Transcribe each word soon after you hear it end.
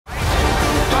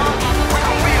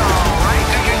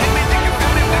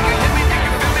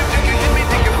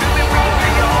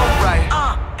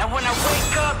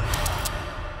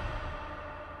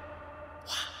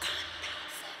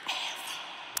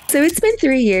So it's been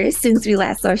 3 years since we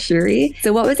last saw Shuri.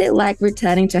 So what was it like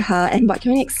returning to her, and what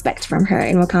can we expect from her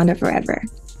in Wakanda Forever?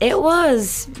 It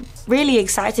was really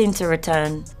exciting to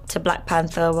return to Black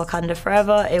Panther, Wakanda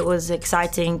Forever. It was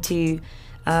exciting to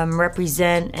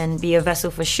represent and be a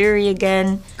vessel for Shuri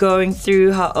again, going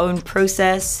through her own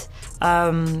process.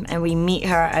 And we meet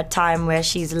her at a time where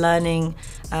she's learning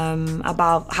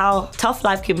about how tough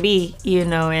life can be, you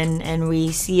know, and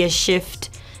we see a shift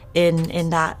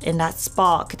in that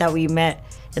spark that we met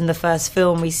in the first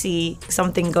film. We see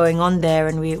something going on there,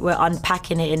 and we're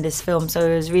unpacking it in this film. So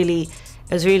it was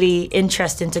really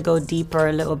interesting to go deeper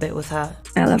a little bit with her.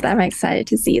 I love that. I'm excited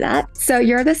to see that. So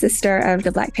you're the sister of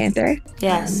the Black Panther.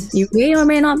 Yes. You may or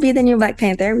may not be the new Black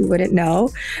Panther. We wouldn't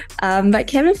know. But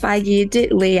Kevin Feige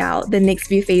did lay out the next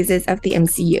few phases of the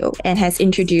MCU and has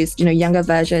introduced, younger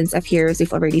versions of heroes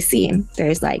we've already seen.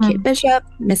 There's like Kate Bishop,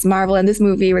 Miss Marvel. In this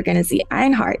movie, we're going to see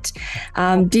Ironheart.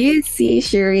 Do you see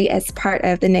Shuri as part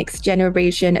of the next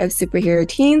generation of superhero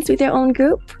teens with their own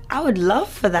group? I would love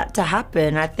for that to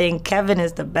happen. I think Kevin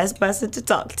is the best person to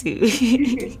talk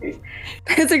to.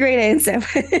 That's a great answer.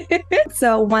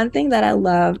 So one thing that I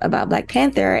love about Black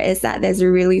Panther is that there's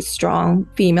really strong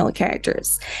female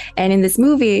characters. And in this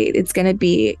movie, it's going to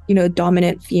be,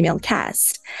 dominant female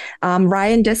cast.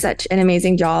 Ryan does such an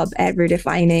amazing job at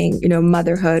redefining,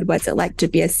 motherhood, what's it like to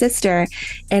be a sister.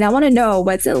 And I want to know,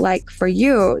 what's it like for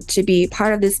you to be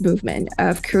part of this movement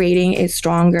of creating a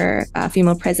stronger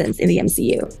female presence in the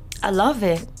MCU? I love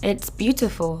it. It's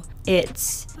beautiful.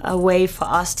 It's a way for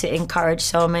us to encourage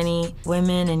so many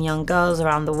women and young girls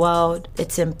around the world.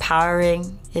 It's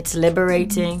empowering, it's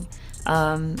liberating,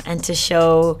 and to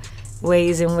show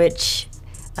ways in which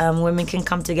women can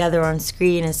come together on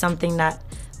screen is something that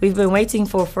we've been waiting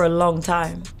for a long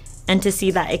time. And to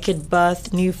see that it could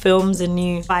birth new films and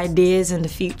new ideas in the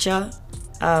future,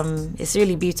 it's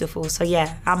really beautiful. So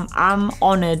yeah, I'm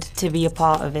honored to be a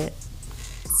part of it.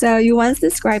 So you once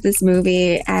described this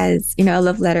movie as, a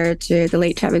love letter to the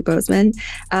late Chadwick Boseman.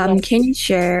 Can you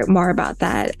share more about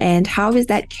that, and how is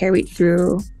that carried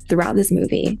throughout this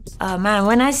movie? Man,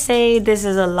 when I say this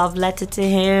is a love letter to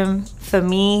him, for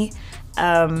me,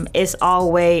 it's our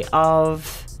way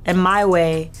of, and my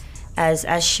way as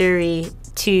Shuri,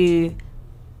 to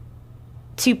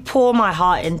pour my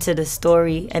heart into the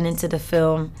story and into the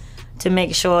film, to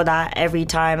make sure that every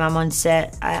time I'm on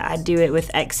set, I do it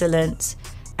with excellence,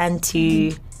 and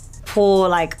to pour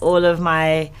like all of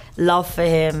my love for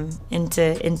him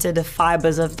into the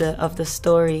fibers of the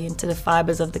story, into the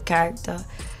fibers of the character.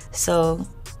 So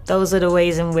those are the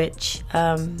ways in which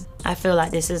I feel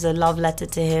like this is a love letter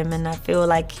to him, and I feel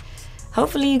like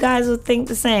hopefully you guys will think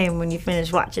the same when you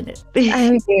finish watching it.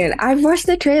 I mean, I've watched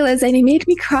the trailers and it made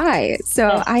me cry.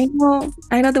 So I know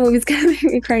the movie's gonna make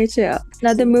me cry too.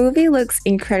 Now the movie looks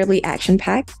incredibly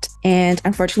action-packed, and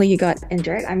unfortunately you got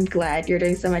injured. I'm glad you're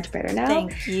doing so much better now.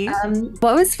 Thank you.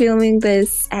 What was filming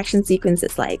this action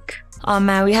sequences like? Oh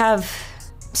man, we have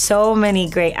so many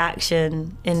great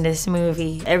action in this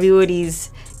movie. Everybody's,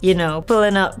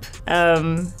 pulling up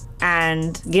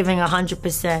and giving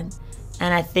 100%.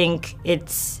 And I think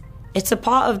it's a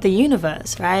part of the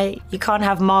universe, right? You can't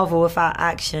have Marvel without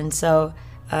action. So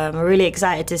we're really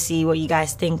excited to see what you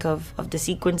guys think of the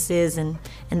sequences and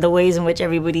the ways in which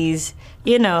everybody's,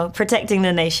 protecting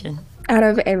the nation. Out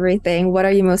of everything, what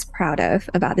are you most proud of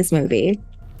about this movie?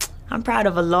 I'm proud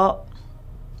of a lot.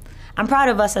 I'm proud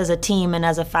of us as a team and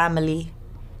as a family,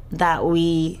 that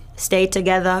we stayed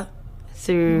together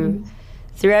through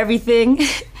everything.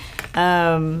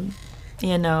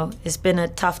 It's been a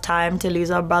tough time to lose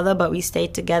our brother, but we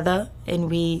stayed together and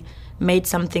we made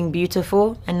something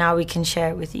beautiful, and now we can share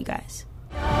it with you guys.